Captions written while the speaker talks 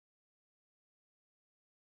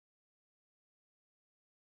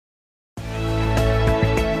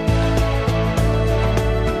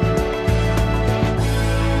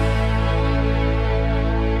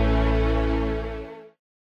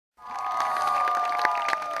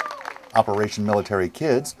Operation Military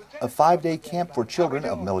Kids, a 5-day camp for children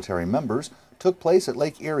of military members, took place at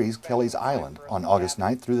Lake Erie's Kelly's Island on August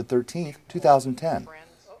 9th through the 13th, 2010.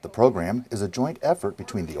 The program is a joint effort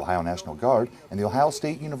between the Ohio National Guard and the Ohio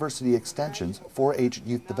State University Extension's 4-H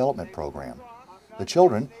Youth Development Program. The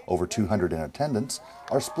children, over 200 in attendance,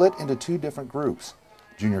 are split into two different groups: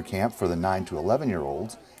 junior camp for the 9 to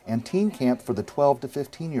 11-year-olds and teen camp for the 12 to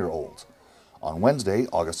 15-year-olds. On Wednesday,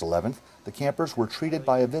 August 11th, the campers were treated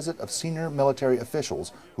by a visit of senior military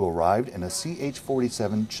officials who arrived in a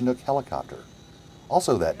CH-47 Chinook helicopter.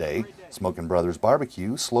 Also that day, Smokin' Brothers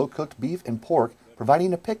Barbecue slow-cooked beef and pork,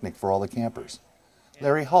 providing a picnic for all the campers.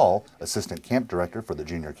 Larry Hall, assistant camp director for the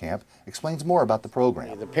junior camp, explains more about the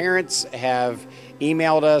program. The parents have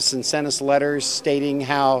emailed us and sent us letters stating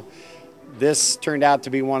how this turned out to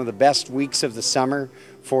be one of the best weeks of the summer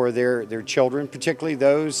for their children, particularly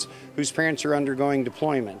those whose parents are undergoing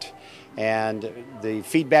deployment. And the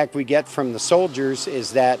feedback we get from the soldiers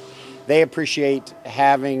is that they appreciate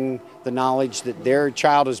having the knowledge that their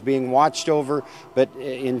child is being watched over, but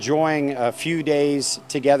enjoying a few days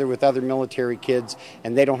together with other military kids,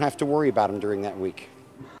 and they don't have to worry about them during that week.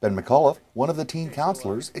 Ben McAuliffe, one of the teen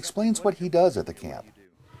counselors, explains what he does at the camp.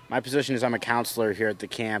 My position is I'm a counselor here at the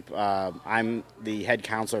camp. I'm the head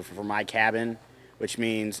counselor for my cabin, which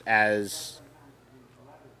means as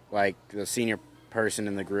like the senior person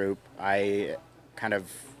in the group, I kind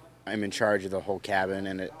of am in charge of the whole cabin,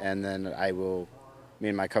 and then me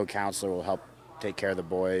and my co-counselor will help take care of the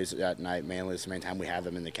boys at night, mainly the main time we have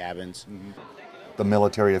them in the cabins. The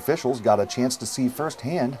military officials got a chance to see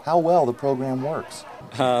firsthand how well the program works.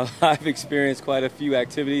 I've experienced quite a few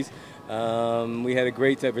activities. We had a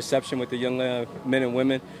great reception with the young men and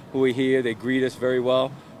women who were here. They greeted us very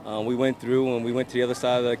well. We went through and we went to the other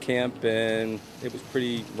side of the camp, and it was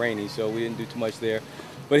pretty rainy, so we didn't do too much there.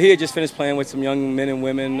 But he had just finished playing with some young men and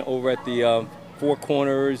women over at the Four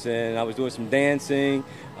Corners, and I was doing some dancing.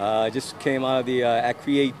 I just came out of the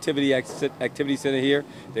activity center here.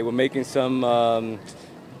 They were making some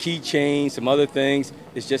keychains, some other things.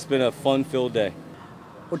 It's just been a fun-filled day.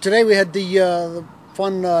 Well, today we had the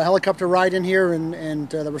fun helicopter ride in here and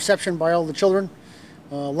the reception by all the children,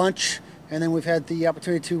 lunch, and then we've had the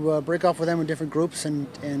opportunity to break off with them in different groups and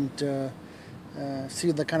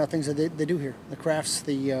see the kind of things that they do here, the crafts,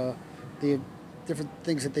 the different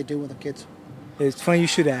things that they do with the kids. It's funny you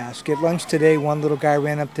should ask. At lunch today, one little guy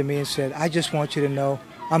ran up to me and said, "I just want you to know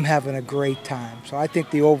I'm having a great time." So I think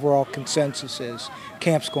the overall consensus is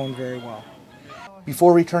camp's going very well.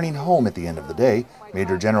 Before returning home at the end of the day,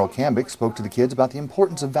 Major General Cambick spoke to the kids about the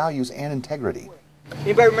importance of values and integrity.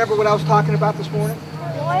 Anybody remember what I was talking about this morning?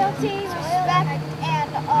 Loyalty, respect,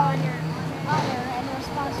 and honor and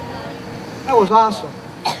responsibility. That was awesome.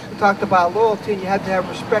 We talked about loyalty, and you had to have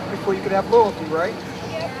respect before you could have loyalty, right?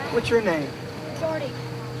 Yep. What's your name? Jordy.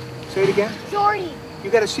 Say it again? Jordy. You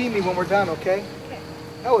got to see me when we're done, okay? Okay.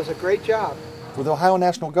 That was a great job. For the Ohio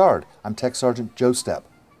National Guard, I'm Tech Sergeant Joe Stepp.